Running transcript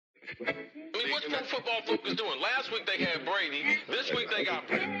I mean, what's Pro Football Focus doing? Last week they had Brady. This week they got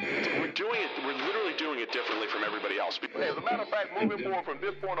Brady. We're literally doing it differently from everybody else. As a matter of fact, moving forward from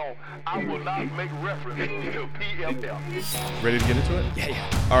this point on, I will not make reference to PFL. Ready to get into it?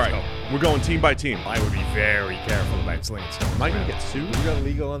 Yeah. All right. We're going team by team. I would be very careful about slinging stuff. Am I going to get sued? We got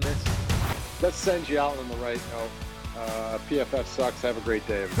legal on this? Let's send you out on the right note. PFF sucks. Have a great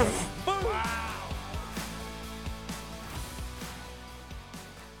day, everybody.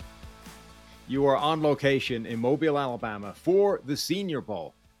 You are on location in Mobile, Alabama for the Senior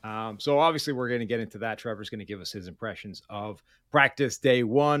Bowl. So obviously we're going to get into that. Trevor's going to give us his impressions of practice day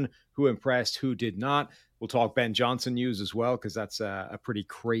one, who impressed, who did not. We'll talk Ben Johnson news as well, because that's a pretty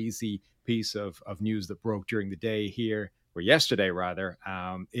crazy piece of news that broke during the day here, or yesterday rather,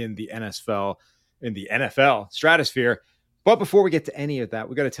 in the NFL stratosphere. But before we get to any of that,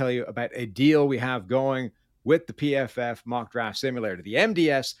 we got to tell you about a deal we have going with the PFF Mock Draft Simulator. The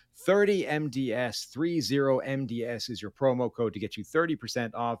MDS, 30MDS, 30MDS is your promo code to get you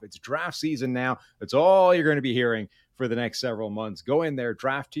 30% off. It's draft season now. That's all you're going to be hearing for the next several months. Go in there,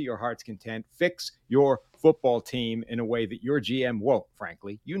 draft to your heart's content, fix your football team in a way that your GM won't,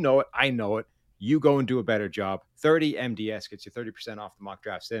 frankly. You know it. I know it. You go and do a better job. 30MDS gets you 30% off the Mock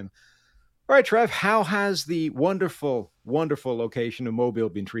Draft Sim. All right, Trev, how has the wonderful, wonderful location of Mobile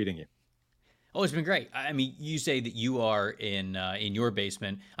been treating you? Oh, it's been great. I mean, you say that you are in your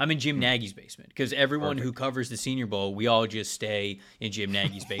basement. I'm in Jim Nagy's basement, because everyone who covers the Senior Bowl, we all just stay in Jim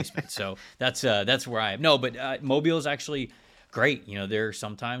Nagy's basement. So that's where I am. No, but Mobile is actually great. You know, there are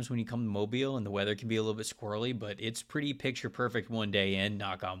sometimes when you come to Mobile and the weather can be a little bit squirrely, but it's pretty picture perfect one day in,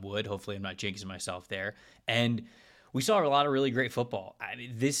 knock on wood. Hopefully I'm not jinxing myself there. And we saw a lot of really great football. I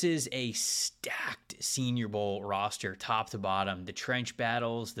mean, this is a stacked Senior Bowl roster, top to bottom. The trench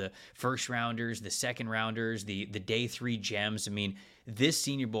battles, the first rounders, the second rounders, the day three gems. I mean, this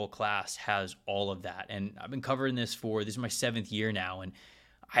Senior Bowl class has all of that. And I've been covering this is my 7th year now. And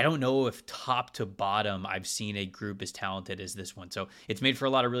I don't know if top to bottom I've seen a group as talented as this one. So it's made for a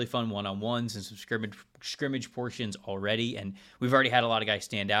lot of really fun one-on-ones and some scrimmage portions already. And we've already had a lot of guys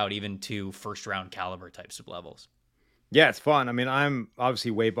stand out, even to first-round caliber types of levels. Yeah, it's fun. I mean, I'm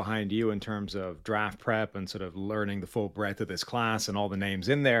obviously way behind you in terms of draft prep and sort of learning the full breadth of this class and all the names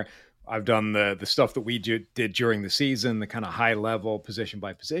in there. I've done the stuff that we did during the season, the kind of high level position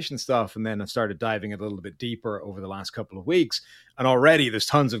by position stuff. And then I started diving a little bit deeper over the last couple of weeks. And already there's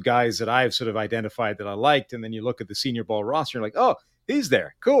tons of guys that I've sort of identified that I liked. And then you look at the Senior Bowl roster, you're like, oh, he's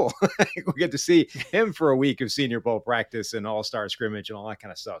there. Cool. We get to see him for a week of Senior Bowl practice and all-star scrimmage and all that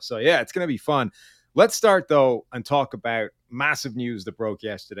kind of stuff. So yeah, it's going to be fun. Let's start, though, and talk about massive news that broke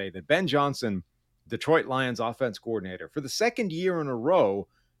yesterday that Ben Johnson, Detroit Lions offense coordinator, for the second year in a row,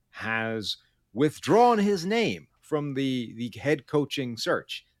 has withdrawn his name from the head coaching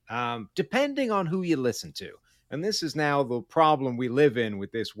search, depending on who you listen to. And this is now the problem we live in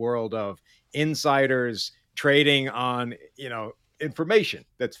with this world of insiders trading on, information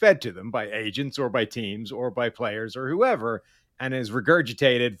that's fed to them by agents or by teams or by players or whoever, and is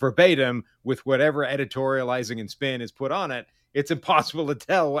regurgitated verbatim with whatever editorializing and spin is put on it. It's impossible to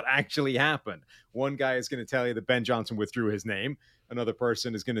tell what actually happened. One guy is going to tell you that Ben Johnson withdrew his name. Another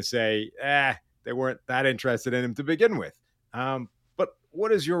person is going to say, they weren't that interested in him to begin with. But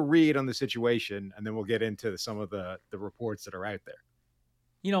what is your read on the situation? And then we'll get into some of the reports that are out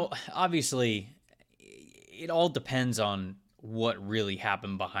there. Obviously, it all depends on what really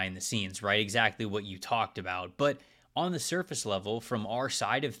happened behind the scenes, right? Exactly what you talked about. But on the surface level, from our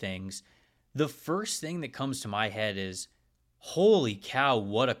side of things, the first thing that comes to my head is, holy cow,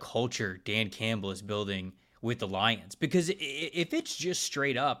 what a culture Dan Campbell is building with the Lions. Because if it's just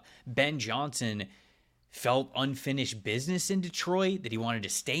straight up Ben Johnson felt unfinished business in Detroit, that he wanted to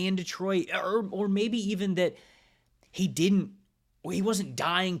stay in Detroit, or maybe even that he wasn't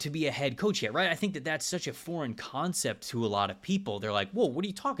dying to be a head coach yet, right? I think that that's such a foreign concept to a lot of people. They're like, whoa, what are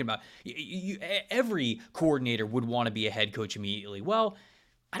you talking about? Every coordinator would want to be a head coach immediately. Well,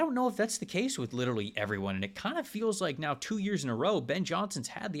 I don't know if that's the case with literally everyone. And it kind of feels like now 2 years in a row, Ben Johnson's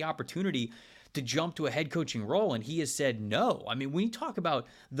had the opportunity to jump to a head coaching role, and he has said no. I mean, when you talk about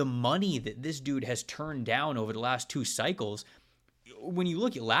the money that this dude has turned down over the last 2 cycles, when you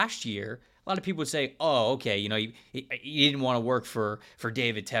look at last year, a lot of people would say, oh, okay, he didn't want to work for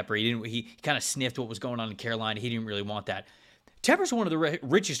David Tepper. He kind of sniffed what was going on in Carolina. He didn't really want that. Tepper's one of the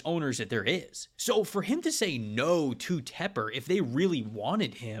richest owners that there is. So for him to say no to Tepper, if they really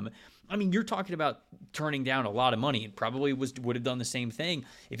wanted him, I mean, you're talking about turning down a lot of money, and probably would have done the same thing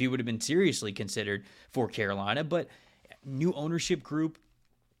if he would have been seriously considered for Carolina. But new ownership group,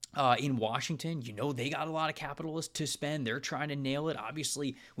 In Washington, they got a lot of capital to spend. They're trying to nail it.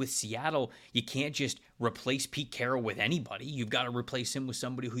 Obviously, with Seattle, you can't just replace Pete Carroll with anybody. You've got to replace him with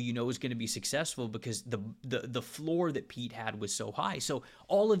somebody who is going to be successful, because the floor that Pete had was so high. So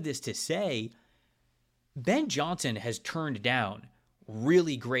all of this to say, Ben Johnson has turned down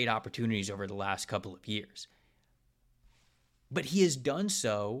really great opportunities over the last couple of years. But he has done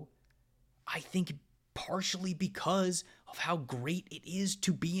so, I think, partially because of how great it is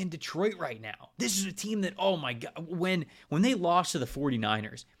to be in Detroit right now. This is a team that, oh my God, when they lost to the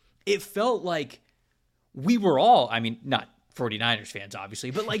 49ers, it felt like we were all, not 49ers fans,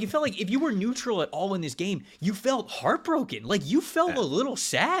 obviously, but it felt like if you were neutral at all in this game, you felt heartbroken. You felt a little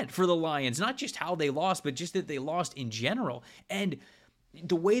sad for the Lions, not just how they lost, but just that they lost in general. And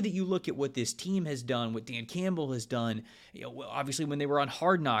the way that you look at what this team has done, what Dan Campbell has done, obviously when they were on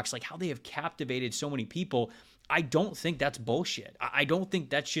Hard Knocks, how they have captivated so many people, I don't think that's bullshit. I don't think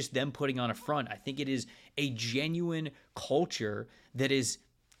that's just them putting on a front. I think it is a genuine culture that is,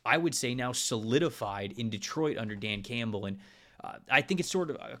 I would say, now solidified in Detroit under Dan Campbell. And I think it's sort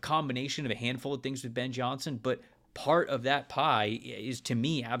of a combination of a handful of things with Ben Johnson, but part of that pie is, to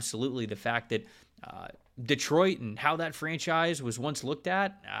me, absolutely the fact that Detroit and how that franchise was once looked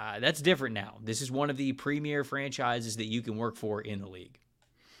at, that's different now. This is one of the premier franchises that you can work for in the league.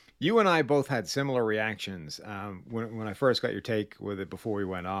 You and I both had similar reactions when I first got your take with it before we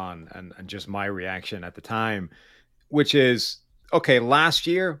went on, and just my reaction at the time, which is, okay, last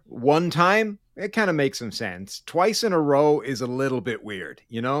year, one time, it kind of makes some sense. Twice in a row is a little bit weird,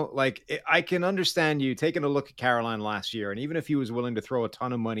 I can understand you taking a look at Carolina last year, and even if he was willing to throw a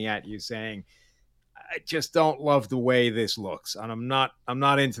ton of money at you saying, I just don't love the way this looks, and I'm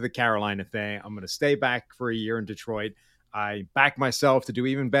not into the Carolina thing. I'm going to stay back for a year in Detroit. I backed myself to do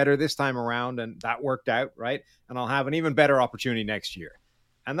even better this time around, and that worked out, right? And I'll have an even better opportunity next year.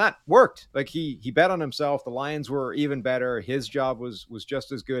 And that worked. He bet on himself. The Lions were even better. His job was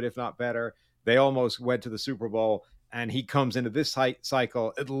just as good, if not better. They almost went to the Super Bowl, and he comes into this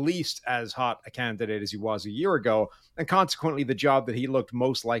cycle at least as hot a candidate as he was a year ago. And consequently, the job that he looked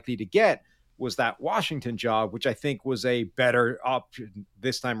most likely to get was that Washington job, which I think was a better option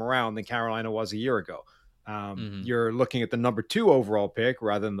this time around than Carolina was a year ago. You're looking at the number 2 overall pick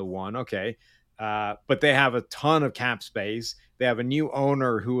rather than the 1. Okay. But they have a ton of cap space. They have a new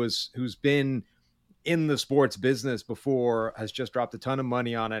owner who's been in the sports business before, has just dropped a ton of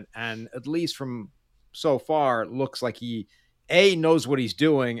money on it. And at least from so far, looks like he A, knows what he's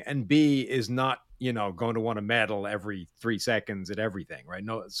doing, and B, is not, going to want to meddle every 3 seconds at everything, right?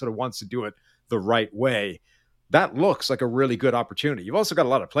 No, sort of wants to do it the right way. That looks like a really good opportunity. You've also got a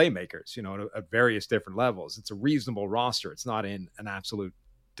lot of playmakers, at various different levels. It's a reasonable roster. It's not in an absolute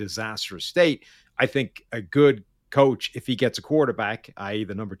disastrous state. I think a good coach, if he gets a quarterback, i.e.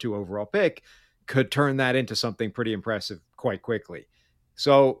 the number 2 overall pick, could turn that into something pretty impressive quite quickly.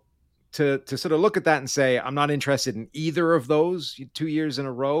 So to sort of look at that and say, I'm not interested in either of those 2 years in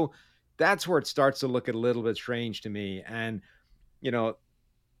a row, that's where it starts to look a little bit strange to me. And,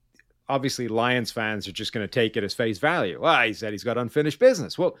 obviously Lions fans are just going to take it as face value. Well, he said he's got unfinished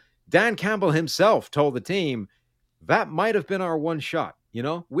business. Well, Dan Campbell himself told the team that might have been our one shot. We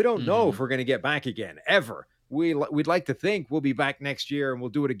don't know if we're going to get back again ever. We'd like to think we'll be back next year and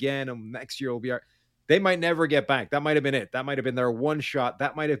we'll do it again. And next year will be they might never get back. That might've been it. That might've been their one shot.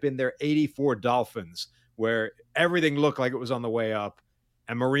 That might've been their 84 Dolphins, where everything looked like it was on the way up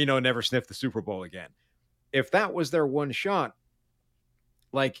and Marino never sniffed the Super Bowl again. If that was their one shot,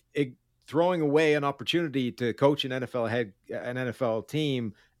 throwing away an opportunity to coach an NFL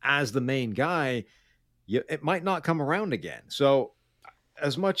team as the main guy, it might not come around again. So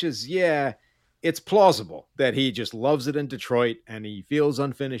as much as, it's plausible that he just loves it in Detroit and he feels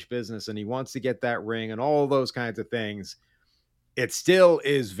unfinished business and he wants to get that ring and all those kinds of things, it still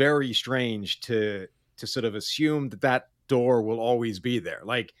is very strange to sort of assume that door will always be there.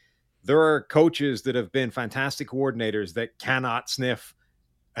 There are coaches that have been fantastic coordinators that cannot sniff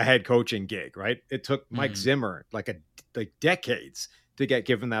a head coaching gig, right? It took Mike Zimmer like decades to get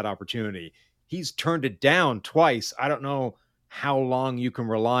given that opportunity. He's turned it down twice. I don't know how long you can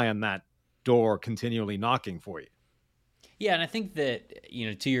rely on that door continually knocking for you. Yeah, and I think that,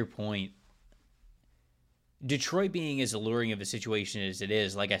 to your point, Detroit being as alluring of a situation as it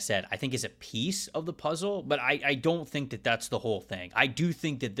is, like I said, I think is a piece of the puzzle, but I don't think that that's the whole thing. I do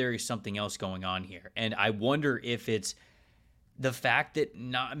think that there is something else going on here, and I wonder if it's the fact that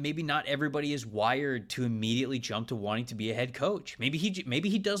maybe not everybody is wired to immediately jump to wanting to be a head coach. Maybe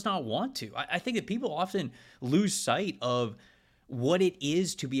he does not want to. I think that people often lose sight of what it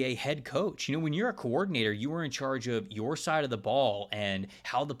is to be a head coach. You know, when you're a coordinator, you are in charge of your side of the ball and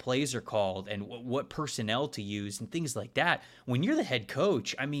how the plays are called and what personnel to use and things like that. When you're the head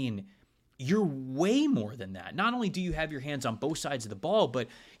coach, I mean, you're way more than that. Not only do you have your hands on both sides of the ball, but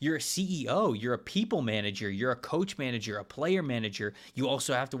you're a CEO, you're a people manager, you're a coach manager, a player manager. You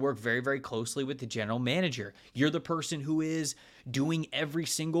also have to work very, very closely with the general manager. You're the person who is doing every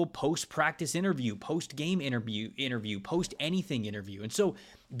single post-practice interview, post-game interview, post-anything interview. And so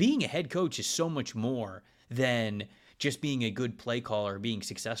being a head coach is so much more than just being a good play caller or being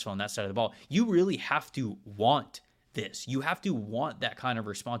successful on that side of the ball. You really have to want this. You have to want that kind of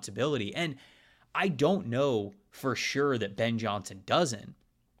responsibility. And I don't know for sure that Ben Johnson doesn't.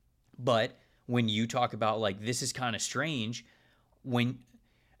 But when you talk about like, this is kind of strange, when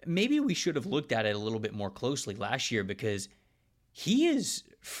maybe we should have looked at it a little bit more closely last year, because he is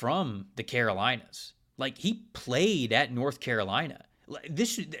from the Carolinas. Like, he played at North Carolina.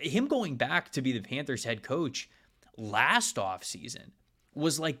 Him going back to be the Panthers head coach last offseason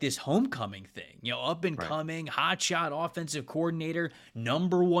was like this homecoming thing, you know, up and coming, hotshot offensive coordinator,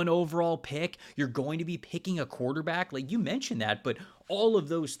 number 1 overall pick. You're going to be picking a quarterback. Like, you mentioned that, but all of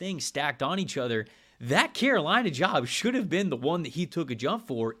those things stacked on each other. That Carolina job should have been the one that he took a jump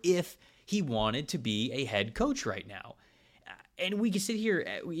for if he wanted to be a head coach right now. And we can sit here,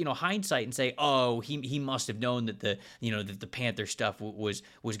 you know, hindsight and say, oh, he must have known that the Panther stuff was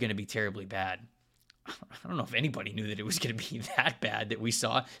going to be terribly bad. I don't know if anybody knew that it was going to be that bad that we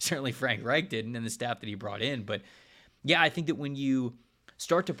saw. Certainly Frank Reich didn't, and the staff that he brought in. But yeah, I think that when you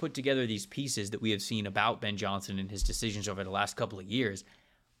start to put together these pieces that we have seen about Ben Johnson and his decisions over the last couple of years,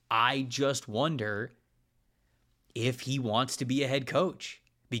 I just wonder if he wants to be a head coach.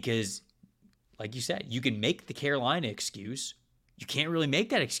 Because, like you said, you can make the Carolina excuse. You can't really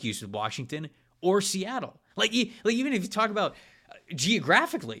make that excuse with Washington or Seattle. Like even if you talk about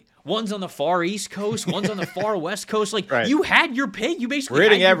geographically, one's on the far East Coast, one's on the far West Coast. Like, you had your pick. You basically we're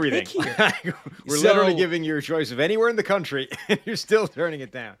hitting had everything. Your pick here. We're literally giving you a choice of anywhere in the country, and you're still turning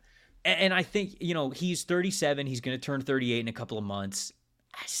it down. And I think, you know, he's 37. He's going to turn 38 in a couple of months.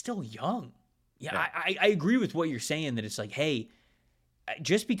 Still young. Yeah, I agree with what you're saying, that it's like, hey,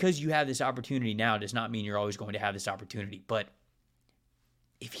 just because you have this opportunity now does not mean you're always going to have this opportunity. But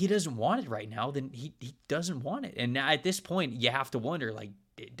if he doesn't want it right now, then he doesn't want it. And now at this point, you have to wonder, like,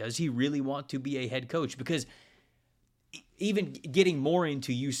 does he really want to be a head coach? Because even getting more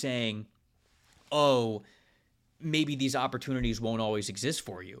into you saying, oh, maybe these opportunities won't always exist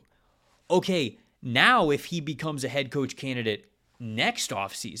for you. Okay, now if he becomes a head coach candidate next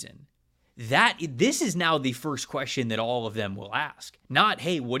offseason, this is now the first question that all of them will ask. Not,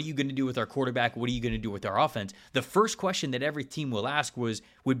 hey, what are you going to do with our quarterback? What are you going to do with our offense? The first question that every team will ask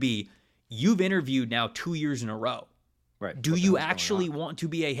would be, you've interviewed now 2 years in a row. Right. Do you actually want to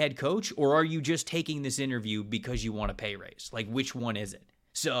be a head coach, or are you just taking this interview because you want a pay raise? Like, which one is it?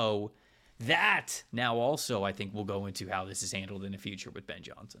 So that now also, I think, will go into how this is handled in the future with Ben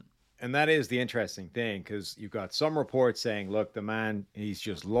Johnson. And that is the interesting thing, because you've got some reports saying, look, the man, he's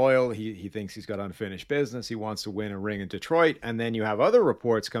just loyal. He thinks he's got unfinished business. He wants to win a ring in Detroit. And then you have other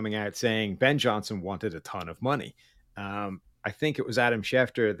reports coming out saying Ben Johnson wanted a ton of money. I think it was Adam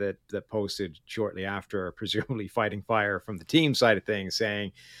Schefter that posted shortly after, presumably fighting fire from the team side of things,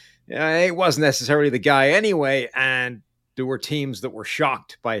 saying it wasn't necessarily the guy anyway. And there were teams that were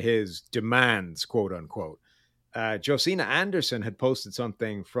shocked by his demands, quote unquote. Josina Anderson had posted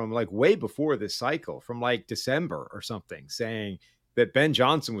something from like way before this cycle, from like December or something, saying that Ben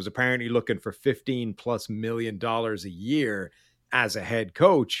Johnson was apparently looking for $15+ million a year as a head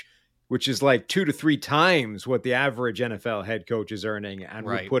coach, which is like 2 to 3 times what the average NFL head coach is earning, and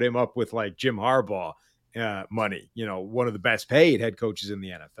would put him up with like Jim Harbaugh money, you know, one of the best paid head coaches in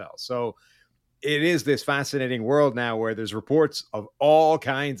the NFL. So it is this fascinating world now where there's reports of all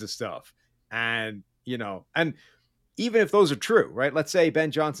kinds of stuff. And you know, and even if those are true, right? Let's say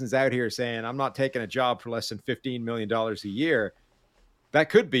Ben Johnson's out here saying, I'm not taking a job for less than $15 million a year. That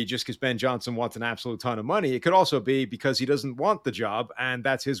could be just because Ben Johnson wants an absolute ton of money. It could also be because he doesn't want the job, and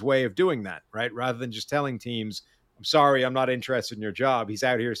that's his way of doing that, right? Rather than just telling teams, I'm sorry, I'm not interested in your job. He's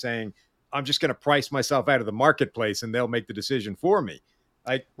out here saying, I'm just going to price myself out of the marketplace and they'll make the decision for me.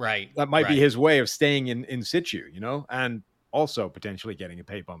 Like, that might be his way of staying in situ, you know, and also potentially getting a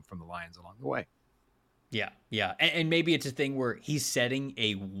pay bump from the Lions along the way. Yeah. And maybe it's a thing where he's setting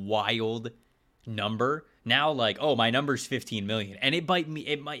a wild number now, like, oh, my number's 15 million. And it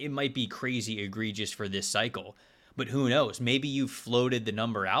might be crazy egregious for this cycle, but who knows? Maybe you've floated the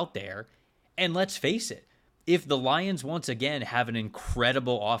number out there. And let's face it, if the Lions once again have an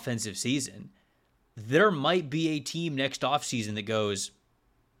incredible offensive season, there might be a team next offseason that goes,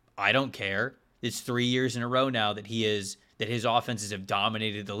 I don't care. It's 3 years in a row now that his offenses have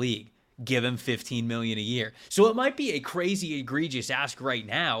dominated the league. Give him $15 million a year. So it might be a crazy, egregious ask right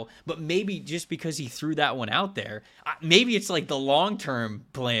now, but maybe just because he threw that one out there, maybe it's like the long-term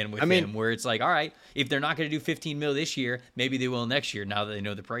plan with him, where it's like, all right, if they're not going to do $15 million this year, maybe they will next year. Now that they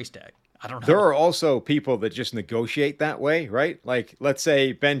know the price tag, I don't know. There are also people that just negotiate that way, right? Like, let's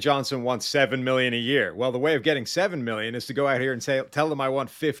say Ben Johnson wants $7 million a year. Well, the way of getting $7 million is to go out here and tell them I want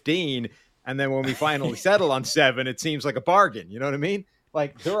 15, and then when we finally settle on 7, it seems like a bargain. You know what I mean?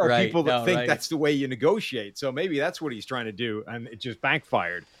 Like, there are people that think that's the way you negotiate. So maybe that's what he's trying to do, and it just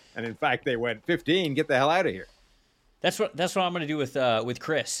backfired. And in fact, they went 15. Get the hell out of here. That's what I'm going to do with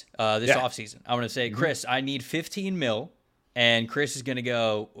Chris this offseason. I'm going to say, Chris, I need 15 mil, and Chris is going to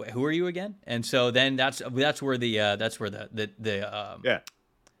go, who are you again? And so then that's where the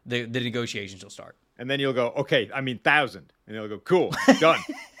negotiations will start. And then you'll go, okay, I mean 1,000, and he'll go, cool, done.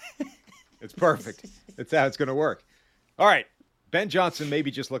 It's perfect. That's how it's going to work. All right. Ben Johnson may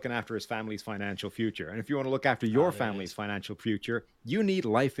be just looking after his family's financial future. And if you want to look after your family's financial future, you need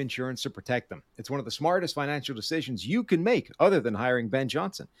life insurance to protect them. It's one of the smartest financial decisions you can make other than hiring Ben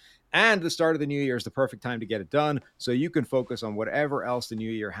Johnson. And the start of the new year is the perfect time to get it done so you can focus on whatever else the new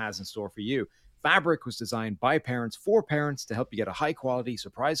year has in store for you. Fabric was designed by parents for parents to help you get a high-quality,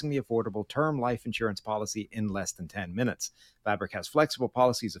 surprisingly affordable term life insurance policy in less than 10 minutes. Fabric has flexible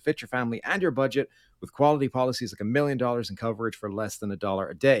policies that fit your family and your budget, with quality policies like $1 million in coverage for less than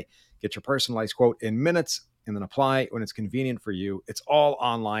 $1 a day. Get your personalized quote in minutes and then apply when it's convenient for you. It's all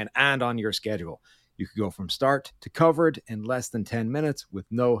online and on your schedule. You can go from start to covered in less than 10 minutes with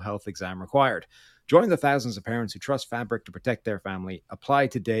no health exam required. Join the thousands of parents who trust Fabric to protect their family. Apply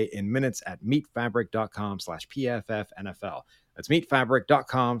today in minutes at meetfabric.com/PFFNFL. That's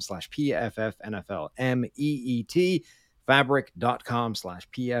meetfabric.com/PFFNFL. MEET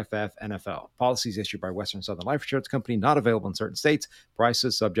fabric.com/PFFNFL. Policies issued by Western Southern Life Insurance Company, not available in certain states.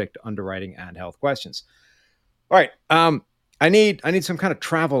 Prices subject to underwriting and health questions. All right. I need some kind of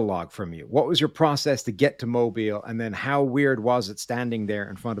travel log from you. What was your process to get to Mobile? And then how weird was it standing there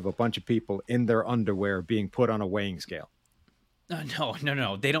in front of a bunch of people in their underwear being put on a weighing scale?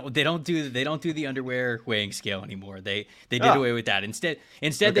 No. They don't do the underwear weighing scale anymore. They did away with that. Instead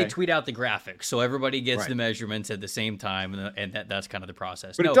they tweet out the graphics so everybody gets the measurements at the same time, and that's kind of the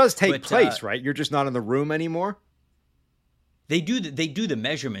process. But it does take place, right? You're just not in the room anymore. They do the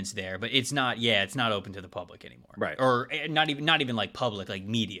measurements there, but it's not open to the public anymore. Right. Or not even like public, like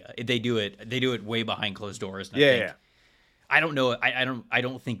media. They do it way behind closed doors. And I don't know. I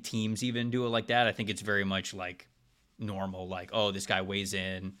don't think teams even do it like that. I think it's very much like normal, like, oh, this guy weighs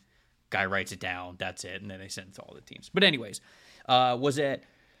in, guy writes it down, that's it, and then they send it to all the teams. But anyways, was at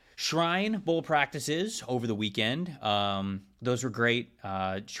Shrine Bowl practices over the weekend. Those were great.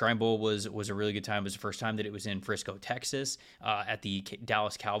 Shrine Bowl was a really good time. It was the first time that it was in Frisco, Texas, at the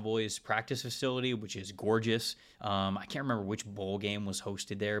Dallas Cowboys practice facility, which is gorgeous. I can't remember which bowl game was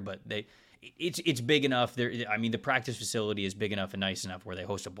hosted there, but it's big enough. The practice facility is big enough and nice enough where they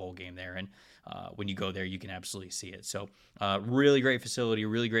host a bowl game there, and when you go there, you can absolutely see it. So, really great facility,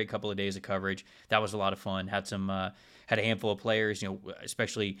 really great couple of days of coverage. That was a lot of fun. Had a handful of players,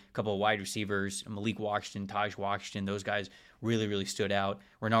 especially a couple of wide receivers, Malik Washington, Taj Washington. Those guys really, really stood out.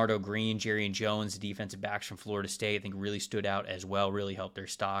 Renardo Green, Jerry Jones, the defensive backs from Florida State, I think really stood out as well, really helped their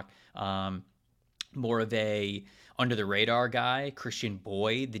stock. More of a under-the-radar guy, Christian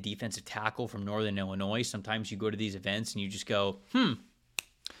Boyd, the defensive tackle from Northern Illinois. Sometimes you go to these events and you just go,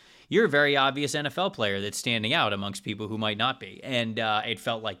 you're a very obvious NFL player that's standing out amongst people who might not be. And it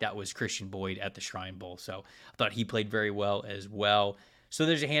felt like that was Christian Boyd at the Shrine Bowl. So I thought he played very well as well. So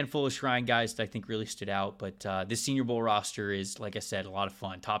there's a handful of Shrine guys that I think really stood out. But this Senior Bowl roster is, like I said, a lot of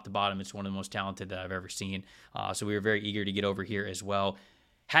fun. Top to bottom, it's one of the most talented that I've ever seen. So we were very eager to get over here as well.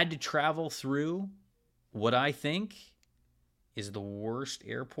 Had to travel through what I think is the worst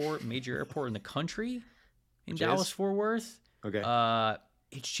major airport in the country in Dallas-Fort Worth. Okay.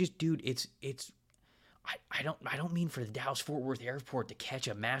 It's just, dude, I don't mean for the Dallas-Fort Worth airport to catch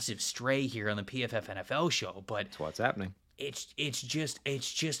a massive stray here on the PFF NFL show, but that's what's happening. It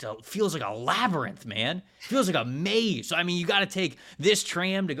feels like a labyrinth, man. It feels like a maze. I mean, you got to take this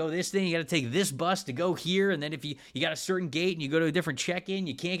tram to go this thing. You got to take this bus to go here. And then if you got a certain gate and you go to a different check-in,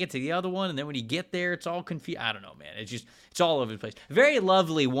 you can't get to the other one. And then when you get there, it's all confused. I don't know, man. It's all over the place. Very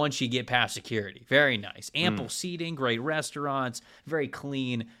lovely once you get past security. Very nice. Ample seating, great restaurants, very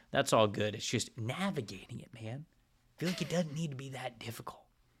clean. That's all good. It's just navigating it, man. I feel like it doesn't need to be that difficult.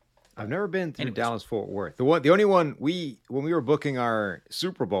 I've never been through Anyways. Dallas Fort Worth. The only one when we were booking our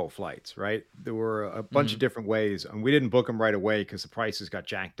Super Bowl flights, right? There were a bunch of different ways, and we didn't book them right away because the prices got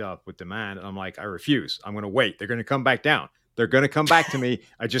jacked up with demand. And I'm like, I refuse. I'm going to wait. They're going to come back down. They're going to come back to me.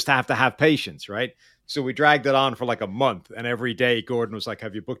 I just have to have patience, right? So we dragged it on for like a month, and every day Gordon was like,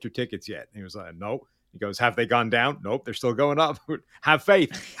 "Have you booked your tickets yet?" And he was like, "No." He goes, "Have they gone down?" "Nope, they're still going up." Have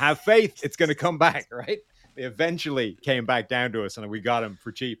faith. Have faith. It's going to come back, right? They eventually came back down to us, and we got them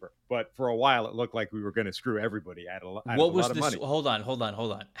for cheaper. But for a while, it looked like we were going to screw everybody out of a lot of money. Hold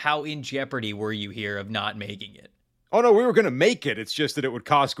on. How in jeopardy were you here of not making it? Oh, no, we were going to make it. It's just that it would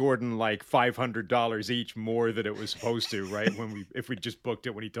cost Gordon like $500 each more than it was supposed to, right? If we just booked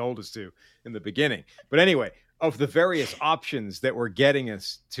it when he told us to in the beginning. But anyway, of the various options that were getting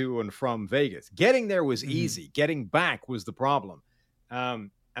us to and from Vegas, getting there was easy. Getting back was the problem.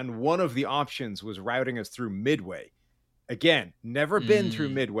 And one of the options was routing us through Midway. Again, never been through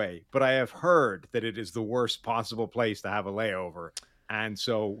Midway, but I have heard that it is the worst possible place to have a layover. And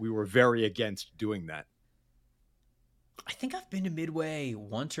so we were very against doing that. I think I've been to Midway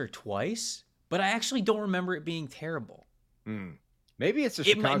once or twice, but I actually don't remember it being terrible. Maybe it's a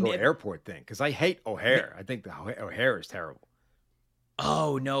Chicago airport thing, because I hate O'Hare. I think the O'Hare is terrible.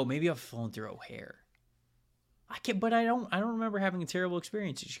 Oh, no, maybe I've flown through O'Hare. But I don't remember having a terrible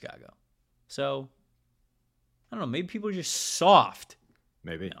experience in Chicago. So I don't know. Maybe people are just soft.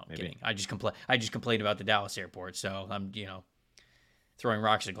 Maybe. No, I'm kidding. I just complained about the Dallas airport. So I'm, throwing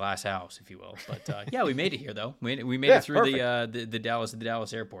rocks at a glass house, if you will. But yeah, we made it here though. We made it through the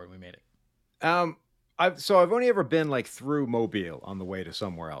Dallas airport. We made it. I've only ever been like through Mobile on the way to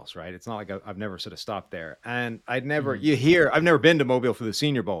somewhere else, right? It's not like I've never sort of stopped there. And I've never been to Mobile for the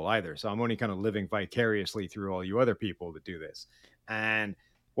Senior Bowl either. So I'm only kind of living vicariously through all you other people that do this. And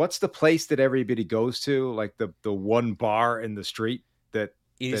what's the place that everybody goes to? Like the one bar in the street that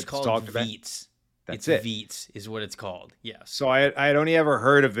it is called Veets. That's it. Veets is what it's called. Yes. So I had only ever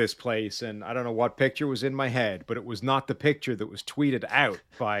heard of this place, and I don't know what picture was in my head, but it was not the picture that was tweeted out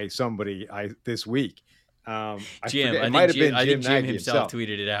by somebody this week. I think Jim himself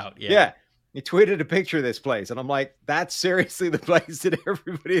tweeted it out. Yeah. He tweeted a picture of this place, and I'm like, that's seriously the place that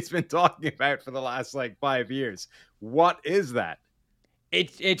everybody's been talking about for the last like 5 years. What is that?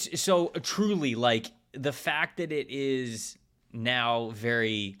 It's so truly like the fact that it is now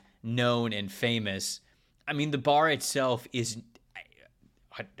very known and famous. I mean, the bar itself is,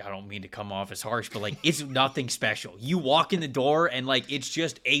 I don't mean to come off as harsh, but like it's nothing special. You walk in the door and like it's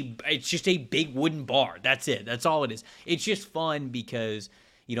just a big wooden bar. That's it. That's all it is. It's just fun because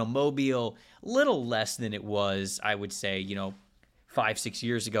Mobile, little less than it was, I would say, 5-6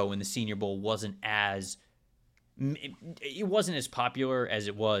 years ago when the Senior Bowl wasn't as popular as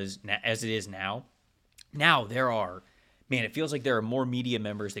it is now. Now there are. Man, it feels like there are more media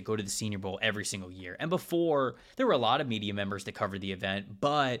members that go to the Senior Bowl every single year. And before, there were a lot of media members that covered the event.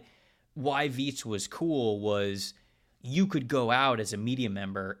 But why Veets was cool was you could go out as a media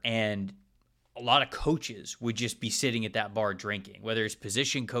member and a lot of coaches would just be sitting at that bar drinking, whether it's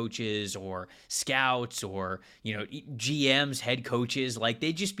position coaches or scouts or, GMs, head coaches, like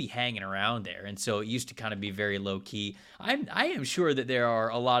they'd just be hanging around there. And so it used to kind of be very low key. I am sure that there are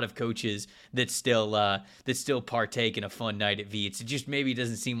a lot of coaches that still partake in a fun night at Veets. It just maybe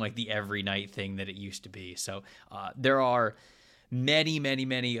doesn't seem like the every night thing that it used to be. So there are many, many,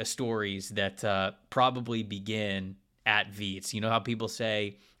 many stories that probably begin at Veets. You know how people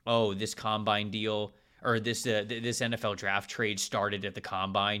say, oh, this combine deal or this NFL draft trade started at the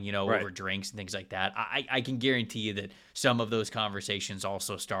combine, right, over drinks and things like that. I can guarantee you that some of those conversations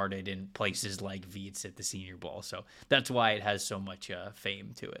also started in places like Veets at the Senior Bowl. So that's why it has so much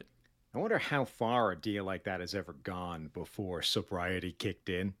fame to it. I wonder how far a deal like that has ever gone before sobriety kicked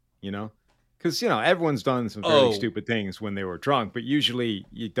in, Because, everyone's done some very stupid things when they were drunk, but usually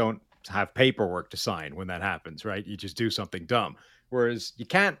you don't have paperwork to sign when that happens, right? You just do something dumb. Whereas you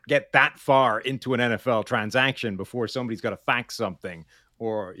can't get that far into an NFL transaction before somebody's got to fax something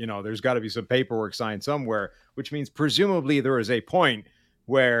or, there's got to be some paperwork signed somewhere, which means presumably there is a point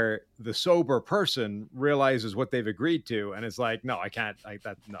where the sober person realizes what they've agreed to. And it's like, no, I can't like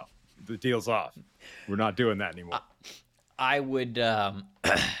that. No, the deal's off. We're not doing that anymore. I would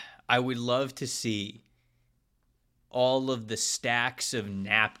love to see all of the stacks of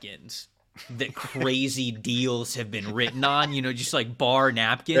napkins that crazy deals have been written on, just like bar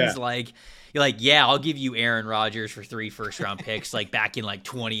napkins. Yeah. Like, you're like, yeah, I'll give you Aaron Rodgers for 3 first-round picks, like back in like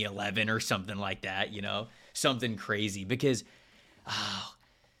 2011 or something like that, something crazy. Because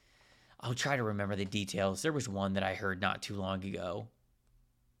I'll try to remember the details. There was one that I heard not too long ago.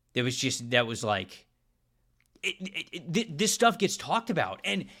 That was like this stuff gets talked about,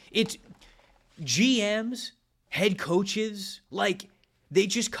 and it's GMs, head coaches, like they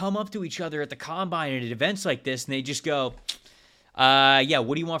just come up to each other at the combine and at events like this, and they just go, yeah,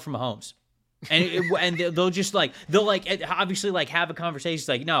 what do you want from Mahomes? And they'll just like, obviously like have a conversation. It's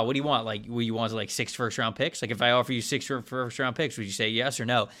like, no, what do you want? Like, what you want is like 6 first-round picks? Like, if I offer you 6 first-round picks, would you say yes or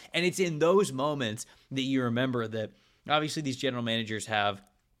no? And it's in those moments that you remember that obviously these general managers have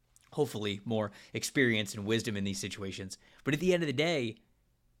hopefully more experience and wisdom in these situations. But at the end of the day,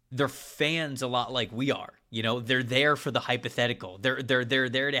 they're fans a lot like we are. You know, they're there for the hypothetical. They're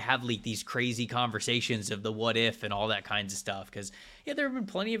there to have like these crazy conversations of the what if and all that kinds of stuff. Because yeah, there have been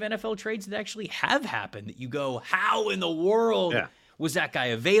plenty of NFL trades that actually have happened that you go, how in the world was that guy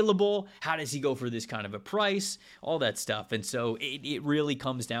available? How does he go for this kind of a price? All that stuff. And so it really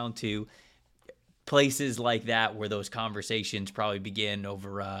comes down to places like that where those conversations probably begin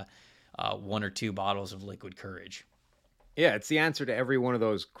over 1 or 2 bottles of liquid courage. Yeah, it's the answer to every one of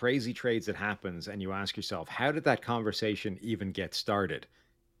those crazy trades that happens, and you ask yourself, how did that conversation even get started?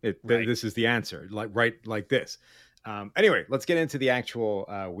 This is the answer, like this. Anyway, let's get into the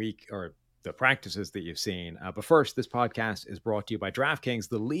actual week or the practices that you've seen. But first, this podcast is brought to you by DraftKings,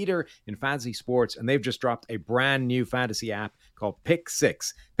 the leader in fantasy sports, and they've just dropped a brand new fantasy app called Pick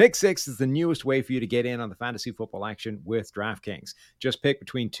Six. Pick Six is the newest way for you to get in on the fantasy football action with DraftKings. Just pick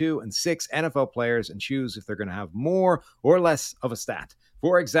between 2 and 6 NFL players and choose if they're going to have more or less of a stat.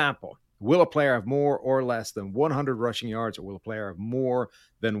 For example, will a player have more or less than 100 rushing yards, or will a player have more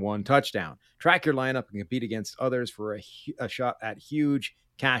than 1 touchdown? Track your lineup and compete against others for a shot at huge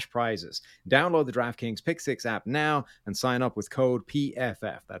cash prizes. Download the DraftKings Pick Six app now and sign up with code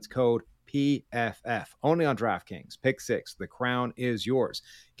PFF. That's code PFF. Only on DraftKings. Pick Six. The crown is yours.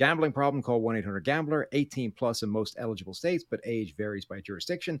 Gambling problem? Call 1-800-GAMBLER. 18 plus in most eligible states, but age varies by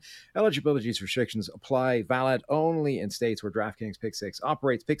jurisdiction. Eligibility restrictions apply. Valid only in states where DraftKings Pick Six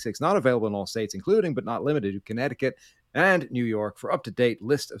operates. Pick Six not available in all states, including but not limited to Connecticut and New York. For up-to-date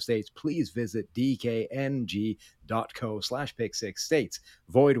list of states, please visit dkng.co/pick6 states.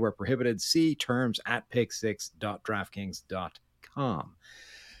 Void where prohibited. See terms at pick6.draftkings.com. All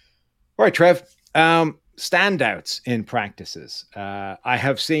right, Trev. Standouts in practices. I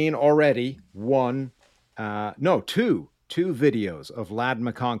have seen already two videos of Ladd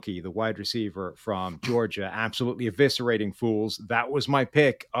McConkey, the wide receiver from Georgia, absolutely eviscerating fools. That was my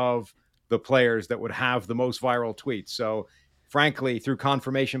pick of the players that would have the most viral tweets. So, frankly, through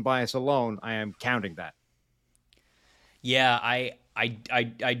confirmation bias alone, I am counting that. Yeah, I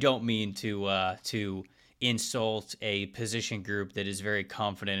don't mean to insult a position group that is very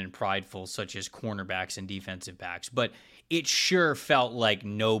confident and prideful, such as cornerbacks and defensive backs, but it sure felt like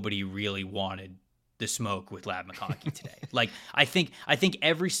nobody really wanted the smoke with Ladd McConkey today. Like, I think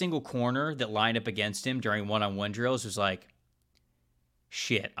every single corner that lined up against him during one-on-one drills was like,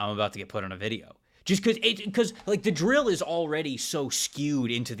 shit, I'm about to get put on a video. Just because like the drill is already so skewed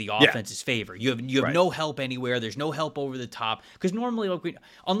into the offense's favor. You have right. No help anywhere. There's no help over the top. Because normally, like,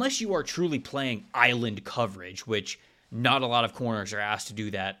 unless you are truly playing island coverage, which not a lot of corners are asked to do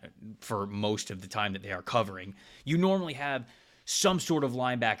that for most of the time that they are covering, you normally have some sort of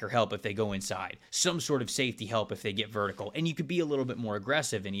linebacker help if they go inside, some sort of safety help if they get vertical, and you could be a little bit more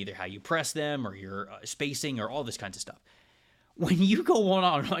aggressive in either how you press them or your spacing or all this kinds of stuff. When you go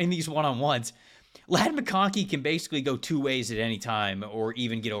in these one-on-ones, Ladd McConkey can basically go 2 ways at any time or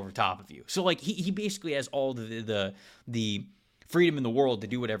even get over top of you. So, like, he basically has all the freedom in the world to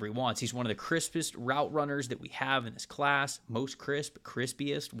do whatever he wants. He's one of the crispest route runners that we have in this class. Most crisp,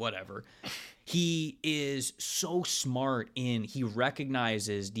 crispiest, whatever. He is so smart he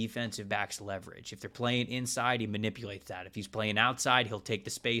recognizes defensive backs' leverage. If they're playing inside, he manipulates that. If he's playing outside, he'll take the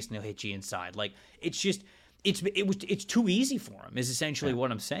space and he'll hit you inside. Like, it's just... It's too easy for him is essentially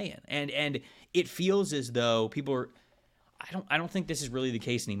what I'm saying. And it feels as though people are, I don't think this is really the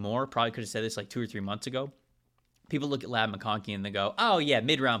case anymore. Probably could have said this like 2 or 3 months ago. People look at Ladd McConkey and they go, oh yeah,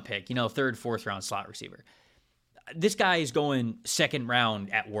 mid-round pick, 3rd, 4th round slot receiver. This guy is going 2nd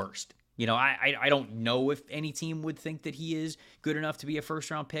round at worst. I don't know if any team would think that he is good enough to be a 1st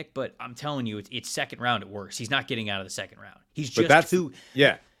round pick, but I'm telling you, it's 2nd round at worst. He's not getting out of the 2nd round. He's just too...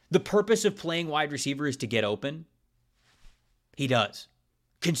 Yeah. The purpose of playing wide receiver is to get open. He does.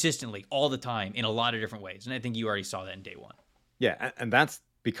 Consistently, all the time, in a lot of different ways. And I think you already saw that in day one. Yeah, and that's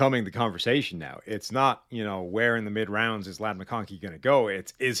becoming the conversation now. It's not, where in the mid-rounds is Ladd McConkey going to go?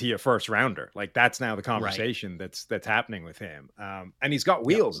 It's, is he a 1st rounder? Like, that's now the conversation that's happening with him. And he's got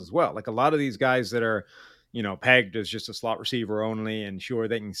wheels as well. Like, a lot of these guys that are, pegged as just a slot receiver only, and sure,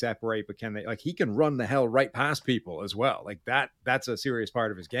 they can separate, but can they, like, he can run the hell right past people as well. Like, that's a serious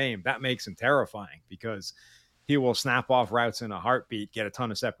part of his game. That makes him terrifying because he will snap off routes in a heartbeat, get a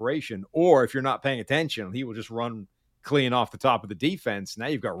ton of separation. Or if you're not paying attention, he will just run clean off the top of the defense. Now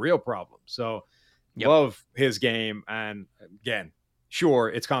you've got real problems. So love his game. And again, sure,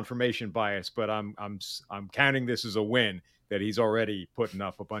 it's confirmation bias, but I'm counting this as a win that he's already putting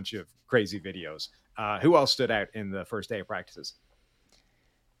up a bunch of crazy videos. Who else stood out in the first day of practices?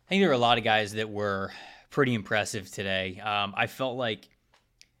 I think there were a lot of guys that were pretty impressive today. I felt like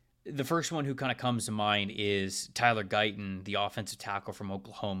the first one who kind of comes to mind is Tyler Guyton, the offensive tackle from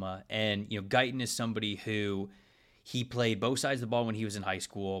Oklahoma. And, Guyton is somebody who he played both sides of the ball when he was in high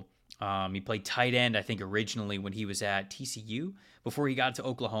school. He played tight end, I think, originally when he was at TCU before he got to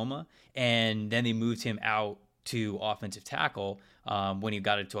Oklahoma. And then they moved him out to offensive tackle when he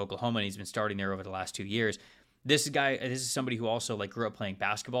got into Oklahoma, and he's been starting there over the last 2 years. This is somebody who also grew up playing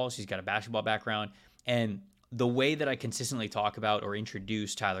basketball, so he's got a basketball background. And the way that I consistently talk about or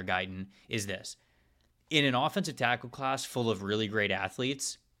introduce Tyler Guyton is this. In an offensive tackle class full of really great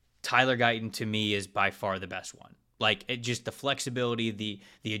athletes, Tyler Guyton to me is by far the best one. Just the flexibility,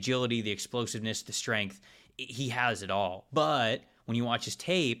 the agility, the explosiveness, the strength, he has it all. But when you watch his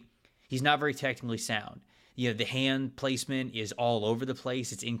tape, he's not very technically sound. The hand placement is all over the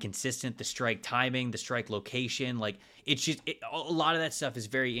place. It's inconsistent. The strike timing, the strike location, a lot of that stuff is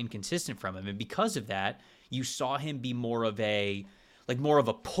very inconsistent from him. And because of that, you saw him be more of a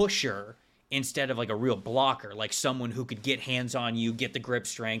pusher instead of a real blocker, like someone who could get hands on you, get the grip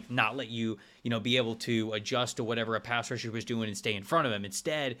strength, not let you, be able to adjust to whatever a pass rusher was doing and stay in front of him.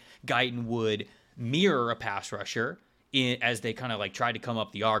 Instead, Guyton would mirror a pass rusher as they kind of try to come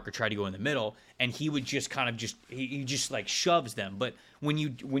up the arc or try to go in the middle, and he would just he shoves them. But when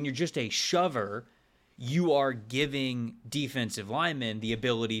you're just a shover, you are giving defensive linemen the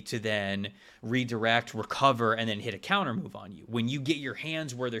ability to then redirect, recover, and then hit a counter move on you. When you get your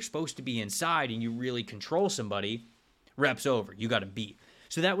hands where they're supposed to be inside and you really control somebody, reps over. You got to beat.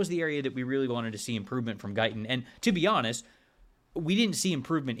 So that was the area that we really wanted to see improvement from Guyton. And to be honest, we didn't see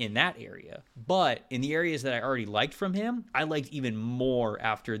improvement in that area, but in the areas that I already liked from him, I liked even more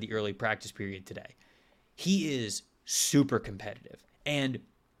after the early practice period today. He is super competitive, and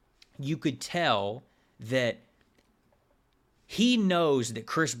you could tell that he knows that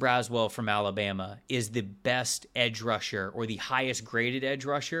Chris Braswell from Alabama is the best edge rusher or the highest graded edge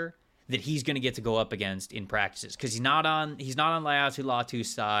rusher that he's going to get to go up against in practices, because he's not on Laiatu Latu's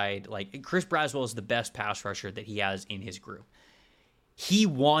side. Chris Braswell is the best pass rusher that he has in his group. He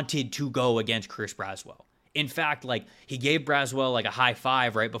wanted to go against Chris Braswell. In fact, he gave Braswell a high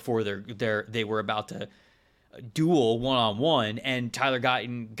five right before they were about to duel one-on-one, and Tyler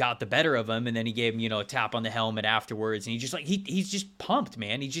Guyton got the better of him, and then he gave him, a tap on the helmet afterwards, and he's just pumped,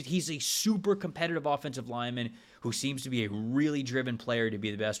 man. He's a super competitive offensive lineman who seems to be a really driven player to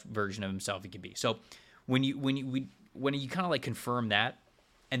be the best version of himself he can be. So when you kind of confirm that,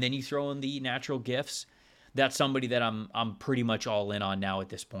 and then you throw in the natural gifts, that's somebody that I'm pretty much all in on now at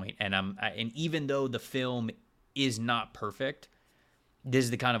this point. And even though the film is not perfect, this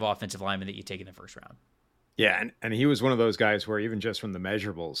is the kind of offensive lineman that you take in the first round. Yeah, and he was one of those guys where even just from the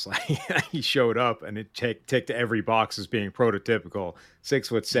measurables, he showed up and it ticked every box as being prototypical.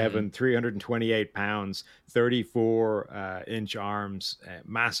 6'7", 328 pounds, 34-inch arms,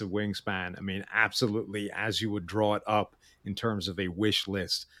 massive wingspan. I mean, absolutely as you would draw it up in terms of a wish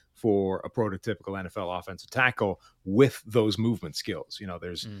list for a prototypical NFL offensive tackle with those movement skills.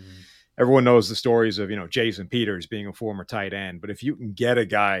 There's everyone knows the stories of, Jason Peters being a former tight end, but if you can get a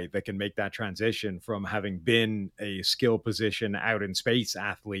guy that can make that transition from having been a skill position out in space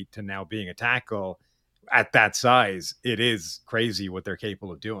athlete to now being a tackle at that size, it is crazy what they're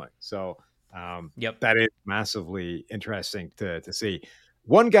capable of doing. So that is massively interesting to see.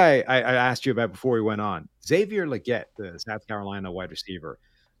 One guy I asked you about before we went on, Xavier Legette, the South Carolina wide receiver,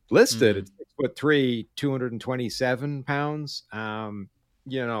 listed at 6'3", 227 pounds.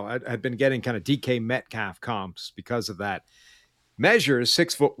 I'd been getting kind of DK Metcalf comps because of that. Measures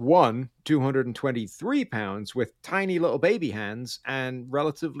 6'1", 223 pounds with tiny little baby hands and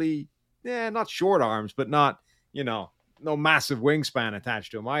relatively, not short arms, but not, no massive wingspan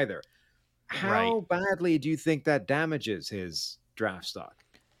attached to him either. How badly do you think that damages his draft stock?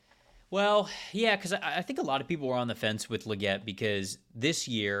 Well, yeah, because I think a lot of people were on the fence with Legette because this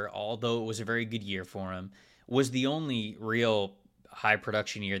year, although it was a very good year for him, was the only real high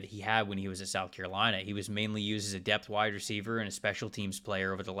production year that he had when he was at South Carolina. He was mainly used as a depth wide receiver and a special teams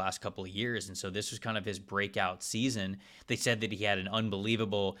player over the last couple of years, and so this was kind of his breakout season. They said that he had an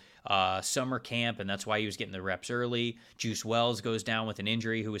unbelievable summer camp, and that's why he was getting the reps early. Juice Wells goes down with an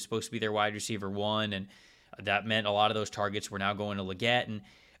injury, who was supposed to be their wide receiver one, and that meant a lot of those targets were now going to Legette. And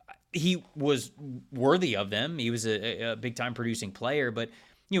he was worthy of them. He was a big time producing player, but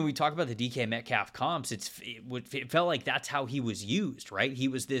we talk about the DK Metcalf comps. It felt like that's how he was used, right? He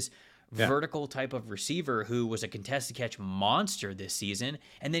was this vertical type of receiver who was a contested catch monster this season.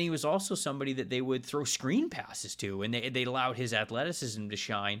 And then he was also somebody that they would throw screen passes to, and they allowed his athleticism to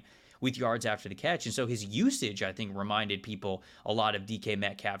shine with yards after the catch. And so his usage, I think, reminded people a lot of DK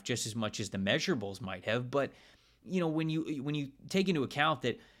Metcalf just as much as the measurables might have. But, when you take into account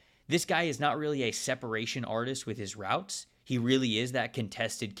that this guy is not really a separation artist with his routes, he really is that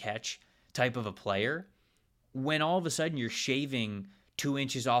contested catch type of a player. When all of a sudden you're shaving 2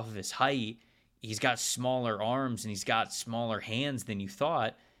 inches off of his height, he's got smaller arms and he's got smaller hands than you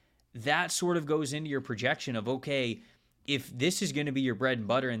thought. That sort of goes into your projection of, okay, if this is going to be your bread and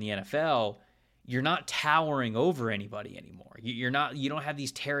butter in the NFL, you're not towering over anybody anymore. You don't have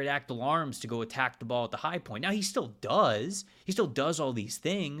these pterodactyl arms to go attack the ball at the high point. Now he still does all these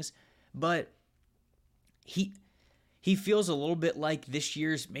things, but he feels a little bit like this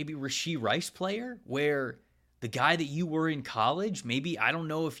year's maybe Rashee Rice player, where the guy that you were in college, maybe, I don't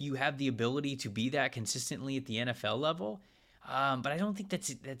know if you have the ability to be that consistently at the NFL level, but I don't think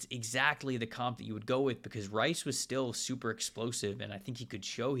that's exactly the comp that you would go with, because Rice was still super explosive, and I think he could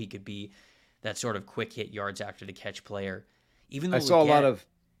show he could be that sort of quick hit yards after the catch player. Even though I saw a lot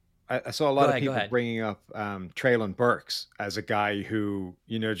of people bringing up Treylon Burks as a guy who,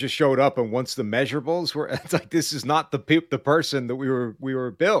 just showed up, and once the measurables were, it's like, this is not the person that we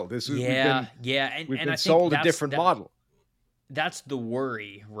were built. This is, we've been sold a different model. That's the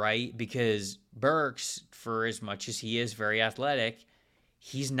worry, right? Because Burks, for as much as he is very athletic,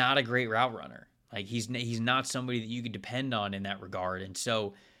 he's not a great route runner. Like he's not somebody that you could depend on in that regard. And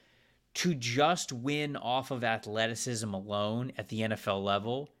so to just win off of athleticism alone at the NFL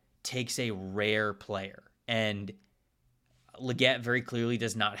level takes a rare player, and Leggett very clearly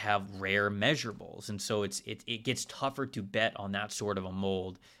does not have rare measurables, and so it gets tougher to bet on that sort of a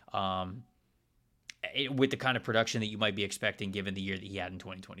mold with the kind of production that you might be expecting given the year that he had in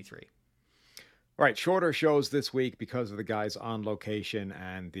 2023. All right, shorter shows this week because of the guys on location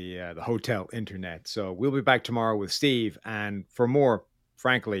and the hotel internet. So we'll be back tomorrow with Steve, and for more,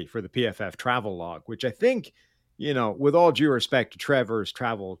 frankly, for the PFF travel log, which I think, with all due respect to Trevor's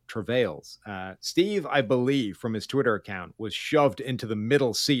travel travails, Steve, I believe, from his Twitter account, was shoved into the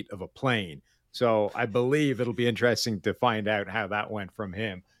middle seat of a plane. So I believe it'll be interesting to find out how that went from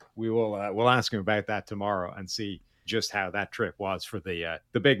him. We'll ask him about that tomorrow and see just how that trip was for the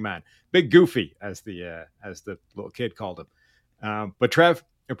big man, Big Goofy, as the little kid called him. But Trev,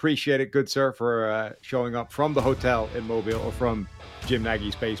 appreciate it, good sir, for showing up from the hotel in Mobile, or from Jim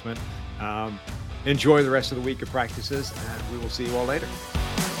Nagy's basement. Enjoy the rest of the week of practices, and we will see you all later.